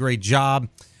 doing a great job.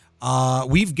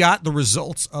 We've got the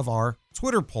results of our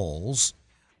Twitter polls.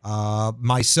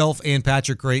 Myself and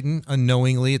Patrick Creighton,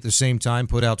 unknowingly at the same time,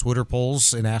 put out Twitter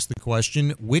polls and asked the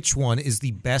question, which one is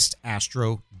the best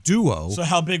Astro duo? So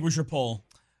how big was your poll?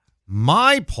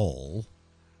 My poll,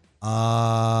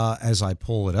 as I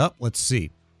pull it up, let's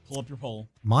see. Pull up your poll.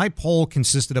 My poll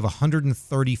consisted of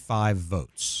 135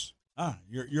 votes.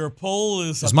 Your poll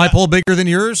is... Is my poll bigger than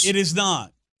yours? It is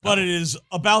not, but it is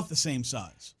about the same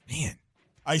size. Man.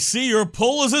 I see your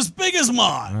poll is as big as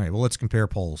mine. All right, well, let's compare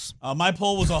polls. My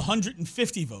poll was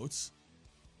 150 votes.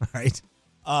 All right.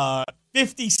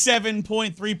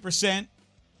 57.3%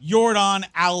 Yordan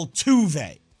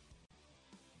Altuve.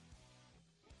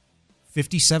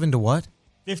 57 to what?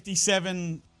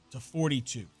 57 to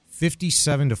 42.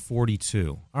 57 to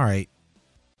 42. All right.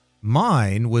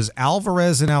 Mine was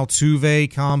Alvarez and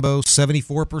Altuve combo,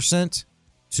 74%,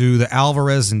 to the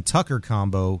Alvarez and Tucker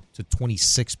combo to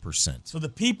 26%. So the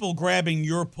people grabbing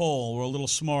your poll were a little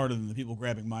smarter than the people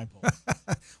grabbing my poll.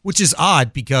 Which is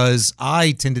odd because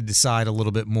I tend to decide a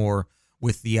little bit more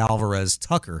with the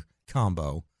Alvarez-Tucker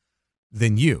combo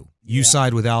than you. You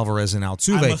side with Alvarez and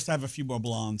Altuve. I must have a few more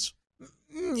blondes.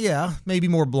 Yeah, maybe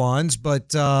more blondes,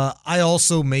 but I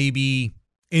also maybe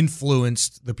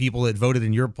influenced the people that voted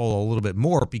in your poll a little bit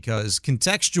more because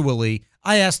contextually,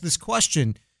 I asked this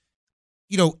question,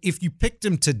 you know, if you picked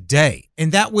him today,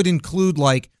 and that would include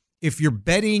like if you're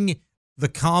betting the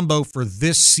combo for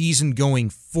this season going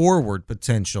forward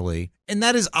potentially, and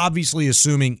that is obviously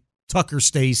assuming Tucker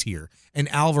stays here and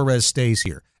Alvarez stays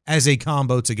here as a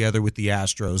combo together with the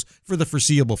Astros for the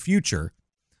foreseeable future.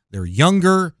 They're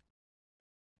younger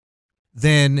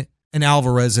than an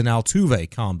Alvarez and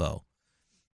Altuve combo.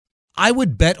 I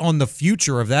would bet on the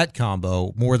future of that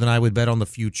combo more than I would bet on the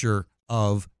future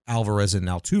of Alvarez and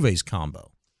Altuve's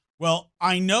combo. Well,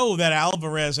 I know that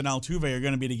Alvarez and Altuve are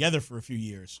going to be together for a few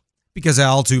years. Because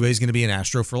Altuve is going to be an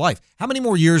Astro for life. How many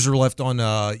more years are left on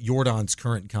Yordan's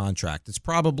current contract? It's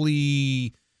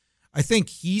probably, I think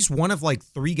he's one of like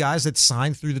three guys that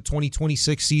signed through the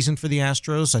 2026 season for the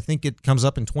Astros. I think it comes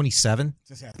up in 27.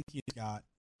 I think he's got...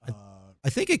 I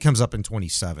think it comes up in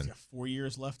 27. He's got 4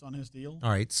 years left on his deal.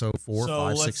 All right, so 4,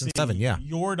 5, 6, and 7, yeah.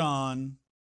 Yordan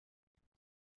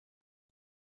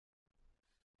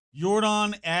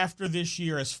after this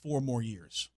year has 4 more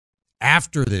years.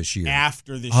 After this year?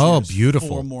 After this year. Oh, beautiful.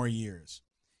 4 more years.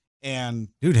 And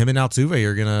dude, him and Altuve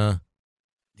are going to...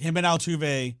 Him and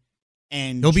Altuve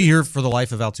and... He'll be here for the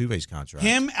life of Altuve's contract.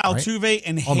 Him, Altuve, right?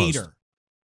 and Almost. Hader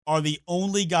are the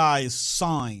only guys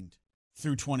signed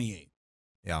through 28.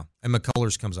 Yeah, and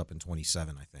McCullers comes up in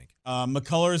 27, I think.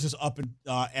 McCullers is up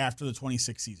after the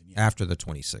 26 season. Yeah. After the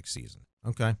 26 season.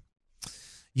 Okay.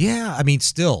 Yeah, I mean,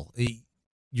 still,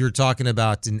 you're talking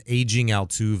about an aging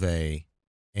Altuve,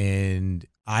 and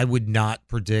I would not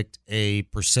predict a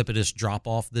precipitous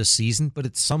drop-off this season, but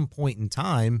at some point in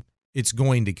time, it's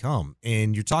going to come.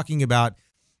 And you're talking about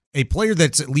a player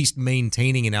that's at least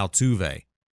maintaining an Altuve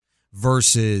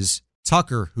versus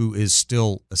Tucker, who is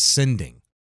still ascending,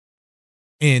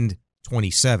 and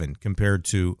 27 compared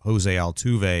to Jose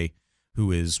Altuve,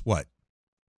 who is what?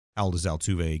 How old is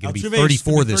Altuve? Going to be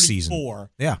 34 this season.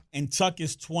 Yeah. And Tuck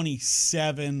is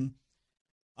 27.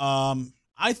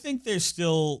 I think there's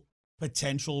still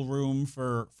potential room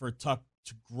for Tuck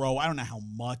to grow. I don't know how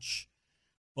much,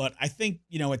 but I think,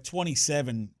 at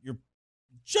 27, you're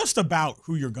just about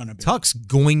who you're going to be. Tuck's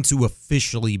going to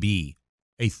officially be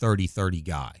a 30-30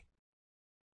 guy.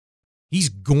 He's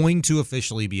going to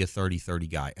officially be a 30-30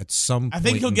 guy at some point. I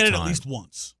think he'll get it time. at least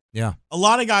once. Yeah. A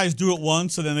lot of guys do it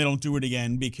once and then they don't do it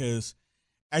again because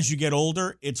as you get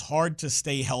older, it's hard to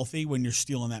stay healthy when you're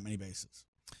stealing that many bases.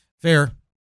 Fair.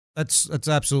 That's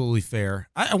absolutely fair.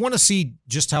 I want to see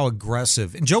just how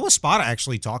aggressive. And Joe Espada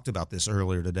actually talked about this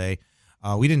earlier today.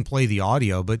 We didn't play the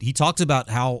audio, but he talked about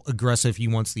how aggressive he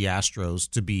wants the Astros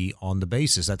to be on the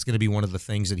bases. That's going to be one of the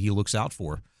things that he looks out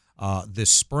for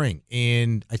this spring.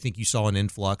 And I think you saw an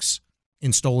influx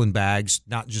in stolen bags,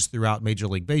 not just throughout Major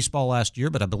League Baseball last year,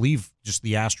 but I believe just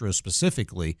the Astros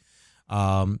specifically.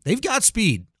 They've got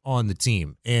speed on the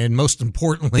team. And most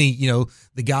importantly,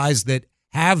 the guys that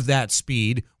have that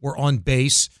speed were on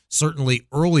base certainly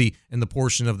early in the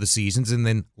portion of the seasons and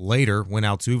then later when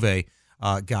Altuve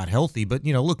got healthy. But,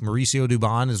 look, Mauricio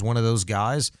Dubon is one of those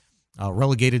guys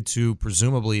relegated to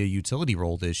presumably a utility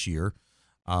role this year.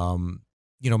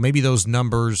 Maybe those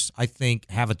numbers, I think,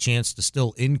 have a chance to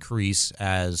still increase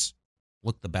as,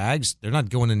 look, the bags, they're not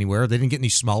going anywhere. They didn't get any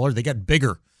smaller. They got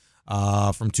bigger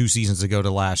from 2 seasons ago to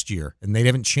last year. And they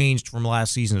haven't changed from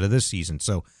last season to this season.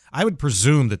 So I would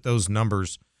presume that those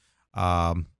numbers,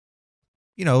 at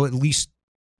least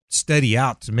steady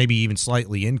out to maybe even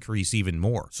slightly increase even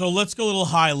more. So let's go a little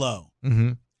high-low.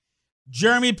 Mm-hmm.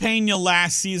 Jeremy Pena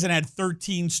last season had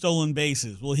 13 stolen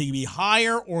bases. Will he be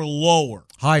higher or lower?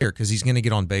 Higher, because he's going to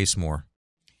get on base more.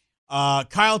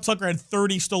 Kyle Tucker had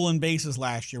 30 stolen bases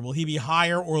last year. Will he be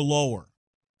higher or lower?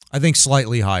 I think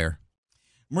slightly higher.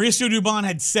 Mauricio Dubon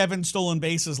had 7 stolen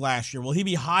bases last year. Will he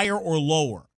be higher or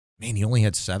lower? Man, he only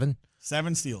had 7?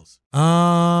 7 steals.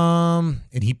 And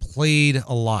he played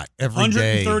a lot every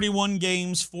day. 131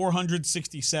 games,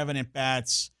 467 at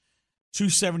bats,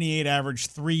 278 average,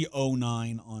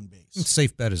 309 on base.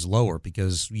 Safe bet is lower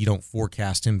because you don't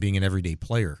forecast him being an everyday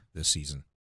player this season.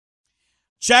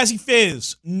 Chazzy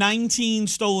Fizz, 19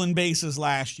 stolen bases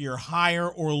last year, higher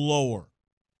or lower?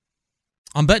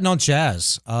 I'm betting on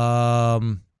Chaz.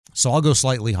 So I'll go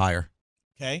slightly higher.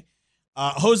 Okay.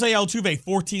 Jose Altuve,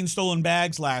 14 stolen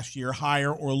bags last year,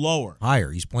 higher or lower?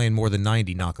 Higher. He's playing more than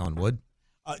 90, knock on wood.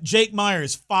 Jake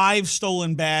Myers, 5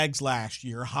 stolen bags last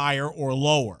year, higher or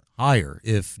lower? Higher.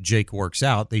 If Jake works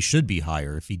out, they should be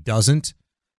higher. If he doesn't,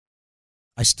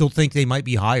 I still think they might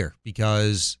be higher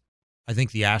because I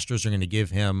think the Astros are going to give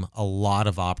him a lot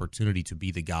of opportunity to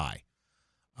be the guy.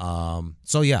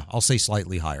 So, yeah, I'll say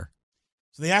slightly higher.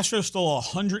 So the Astros stole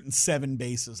 107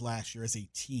 bases last year as a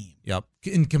team. Yep.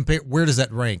 And compare, where does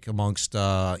that rank amongst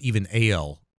even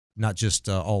AL, not just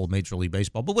all Major League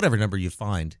Baseball, but whatever number you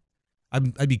find?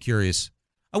 I'd be curious.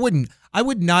 I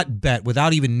would not bet,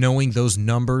 without even knowing those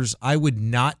numbers, I would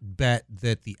not bet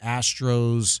that the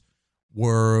Astros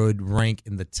would rank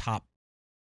in the top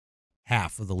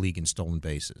half of the league in stolen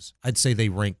bases. I'd say they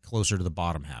rank closer to the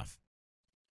bottom half.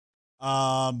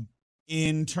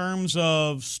 In terms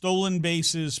of stolen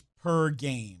bases per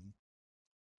game,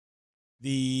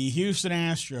 the Houston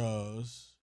Astros.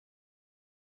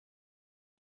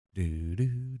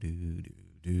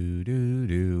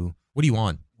 What are you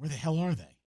on? Where the hell are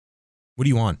they? What are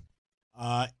you on?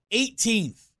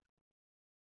 18th.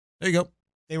 There you go.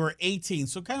 They were 18th,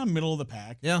 so kind of middle of the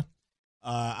pack. Yeah.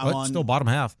 I'm on still bottom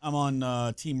half. I'm on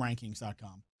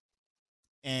teamrankings.com.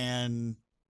 And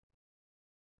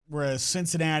whereas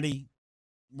Cincinnati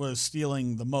was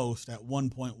stealing the most at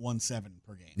 1.17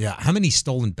 per game. Yeah. How many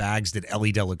stolen bags did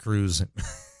Ellie De La Cruz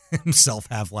himself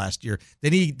have last year?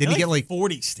 Did he get like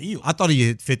 40 steals? I thought he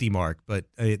hit 50 mark, but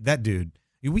that dude,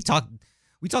 we talked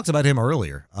about him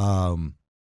earlier.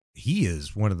 He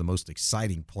is one of the most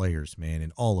exciting players, man,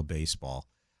 in all of baseball.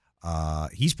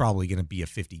 He's probably going to be a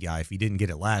 50 guy. If he didn't get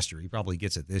it last year, he probably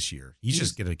gets it this year. He's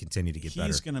just going to continue to get better.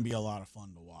 He's going to be a lot of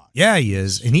fun to watch. Yeah, he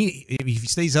is. And if he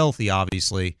stays healthy,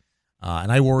 obviously,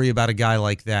 and I worry about a guy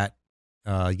like that,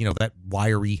 that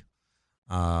wiry,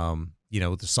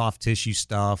 with the soft tissue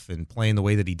stuff and playing the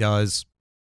way that he does.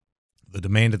 The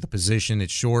demand at the position,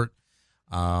 it's short.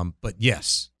 But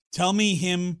yes. Tell me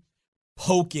him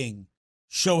poking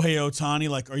Shohei Ohtani.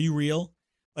 Like, are you real?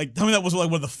 Like, tell me that was like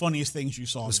one of the funniest things you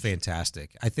saw. It was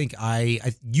fantastic. I think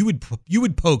you would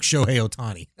poke Shohei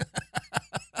Ohtani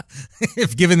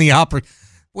if given the opportunity.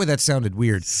 Boy, that sounded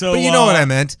weird. So, but you know what I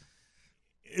meant.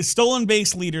 Stolen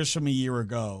base leaders from a year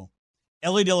ago.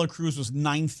 Ellie De La Cruz was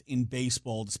 9th in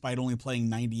baseball despite only playing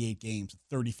 98 games,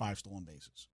 35 stolen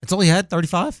bases. That's all he had,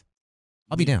 35?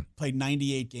 I'll be damned. Played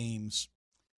 98 games.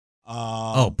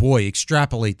 Oh, boy,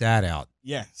 extrapolate that out.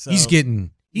 Yeah. So he's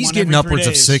getting upwards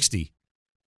of 60.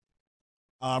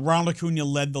 Ronald Acuna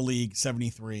led the league,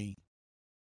 73.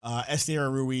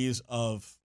 Esteira Ruiz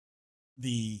of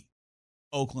the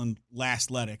Oakland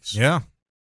Athletics. Yeah.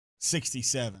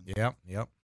 67. Yep.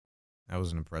 That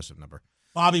was an impressive number.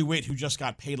 Bobby Witt, who just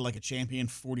got paid like a champion,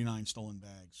 49 stolen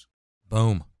bags.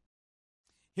 Boom.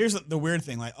 Here's the weird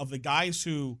thing. Like, of the guys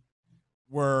who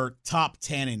were top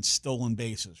 10 in stolen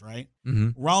bases, right?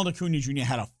 Mm-hmm. Ronald Acuna Jr.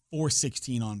 had a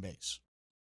 416 on base.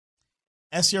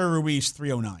 Esteira Ruiz,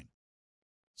 309.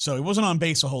 So he wasn't on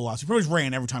base a whole lot. So he pretty much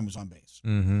ran every time he was on base.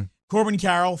 Mm-hmm. Corbin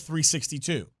Carroll,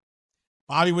 362.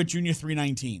 Bobby Witt Jr.,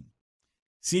 319.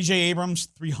 C.J. Abrams,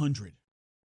 300.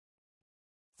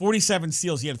 47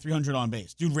 steals. He had 300 on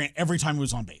base. Dude ran every time he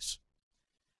was on base.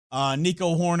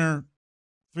 Nico Horner,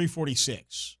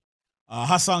 346.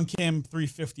 Hassan Kim,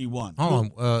 351.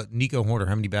 Hold on. Nico Horner,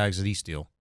 how many bags did he steal?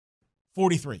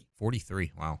 43.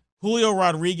 43. Wow. Julio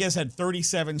Rodriguez had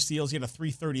 37 steals. He had a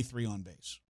 333 on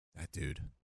base. That dude.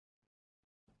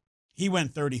 He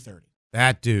went 30-30.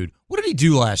 That dude. What did he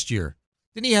do last year?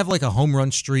 Didn't he have like a home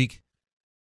run streak?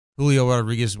 Julio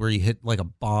Rodriguez, where he hit like a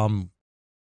bomb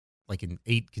like in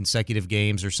 8 consecutive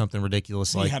games or something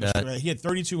ridiculous like that. He had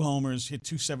 32 homers, hit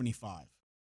 275.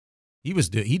 He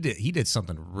did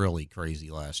something really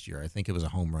crazy last year. I think it was a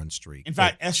home run streak. In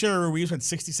fact, Esteira Ruiz had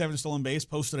 67 stolen base,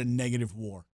 posted a negative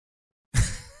WAR.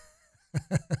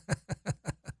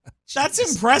 That's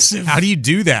impressive. How do you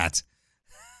do that?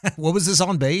 What was this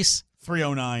on base?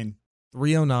 309.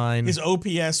 309. His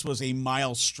OPS was a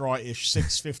Miles Straw-ish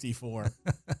 654.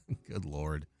 Good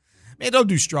Lord. Man, don't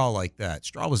do Straw like that.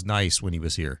 Straw was nice when he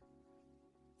was here.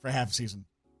 For half a season.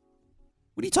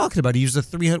 What are you talking about? He was a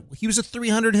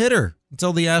 300 hitter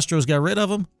until the Astros got rid of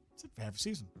him. That's it for half a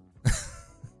season.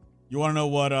 You want to know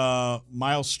what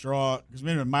Miles Straw, because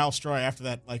maybe Miles Straw after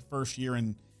that first year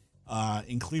in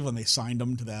Cleveland, they signed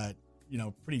him to that,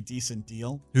 pretty decent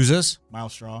deal. Who's this?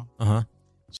 Miles Straw. Uh-huh.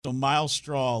 So Miles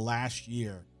Straw last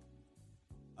year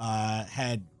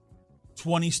had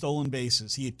 20 stolen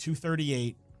bases. He had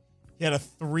 238. He had a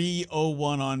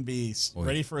 301 on base. Boy.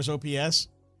 Ready for his OPS?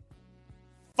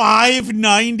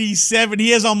 597.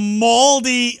 He has a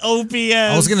Maldi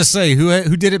OPS. I was going to say,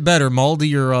 who did it better,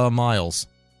 Maldi or Miles?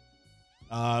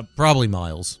 Probably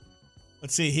Miles.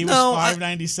 Let's see. He was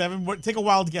 597. Take a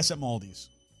wild guess at Maldi's.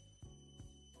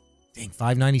 Dang,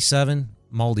 597?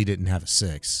 Maldi didn't have a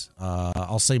 6.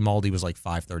 I'll say Maldi was like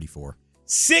 534.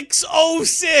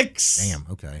 606. Damn,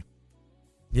 okay.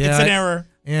 Yeah, it's an error.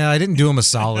 Yeah, I didn't do him a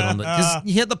solid on the because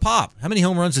he hit the pop. How many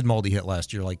home runs did Maldi hit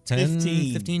last year? Like 10?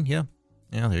 15? Yeah.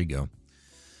 Yeah, there you go.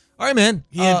 All right, man.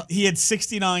 He had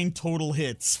 69 total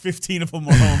hits. 15 of them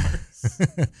were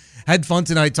homers. Had fun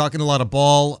tonight talking a lot of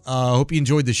ball. Hope you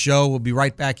enjoyed the show. We'll be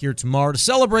right back here tomorrow to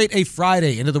celebrate a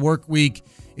Friday into the work week.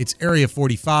 It's Area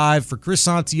 45 for Chris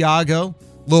Santiago.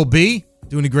 Lil B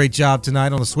doing a great job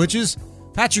tonight on the switches.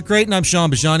 Patrick Creighton, I'm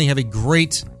Sean Bajani. Have a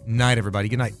great night, everybody.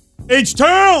 Good night.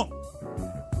 H-Town!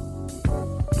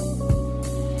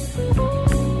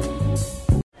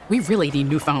 We really need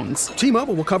new phones.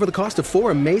 T-Mobile will cover the cost of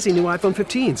 4 amazing new iPhone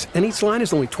 15s, and each line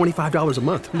is only $25 a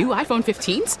month. New iPhone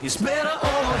 15s? It's better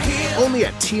over here. Only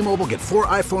at T-Mobile, get 4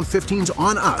 iPhone 15s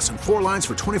on us and 4 lines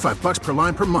for $25 per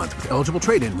line per month with eligible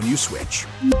trade-in when you switch.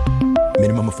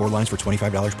 Minimum of 4 lines for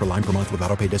 $25 per line per month with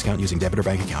autopay discount using debit or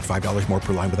bank account. $5 more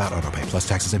per line without autopay, plus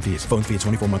taxes and fees. Phone fee at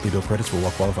 24 monthly bill credits for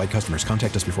well-qualified customers.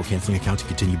 Contact us before canceling account to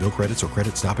continue bill credits or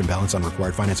credit stop and balance on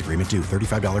required finance agreement due.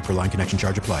 $35 per line connection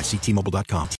charge applies. See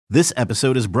T-Mobile.com. This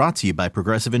episode is brought to you by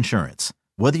Progressive Insurance.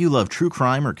 Whether you love true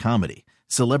crime or comedy,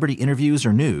 celebrity interviews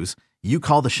or news, you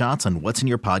call the shots on what's in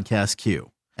your podcast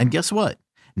queue. And guess what?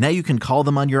 Now you can call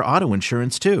them on your auto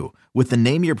insurance too with the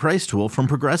Name Your Price tool from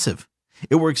Progressive.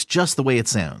 It works just the way it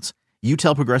sounds. You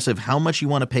tell Progressive how much you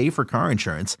want to pay for car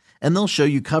insurance, and they'll show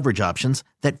you coverage options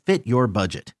that fit your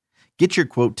budget. Get your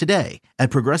quote today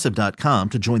at Progressive.com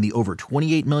to join the over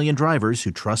 28 million drivers who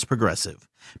trust Progressive.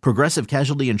 Progressive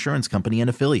Casualty Insurance Company and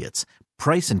Affiliates.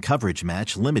 Price and coverage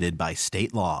match limited by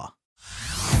state law.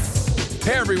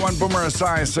 Hey everyone, Boomer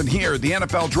Esiason here. The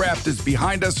NFL draft is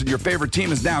behind us and your favorite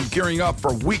team is now gearing up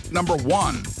for week number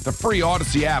 1. The free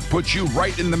Odyssey app puts you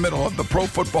right in the middle of the pro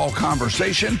football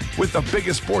conversation with the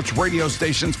biggest sports radio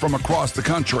stations from across the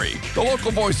country. The local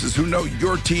voices who know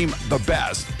your team the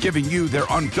best, giving you their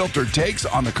unfiltered takes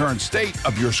on the current state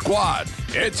of your squad.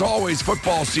 It's always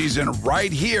football season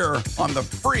right here on the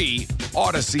free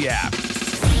Odyssey app.